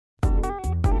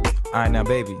All right, now,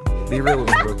 baby, be real with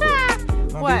me real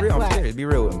quick. No, What? Be real. What? I'm serious. Be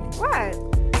real with me.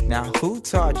 What? Now, who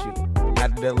taught you how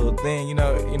to do that little thing? You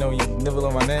know, when you nibble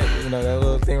on my neck. You know that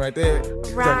little thing right there. Who taught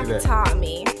you Roc that? taught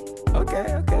me.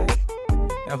 Okay.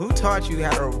 Now, who taught you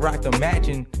how to rock the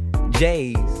matching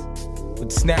J's with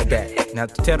the snapback? Now,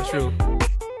 tell the truth.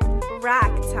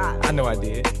 Roc taught me. I know I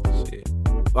did. Shit.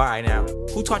 All right, now,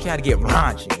 who taught you how to get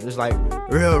raunchy? Just like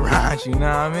real raunchy, you know what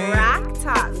I mean? Roc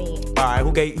taught me. All right,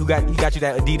 who got you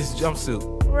that Adidas jumpsuit?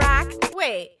 Roc.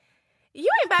 Wait, you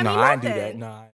ain't buy No, me I nothing. didn't do that. No.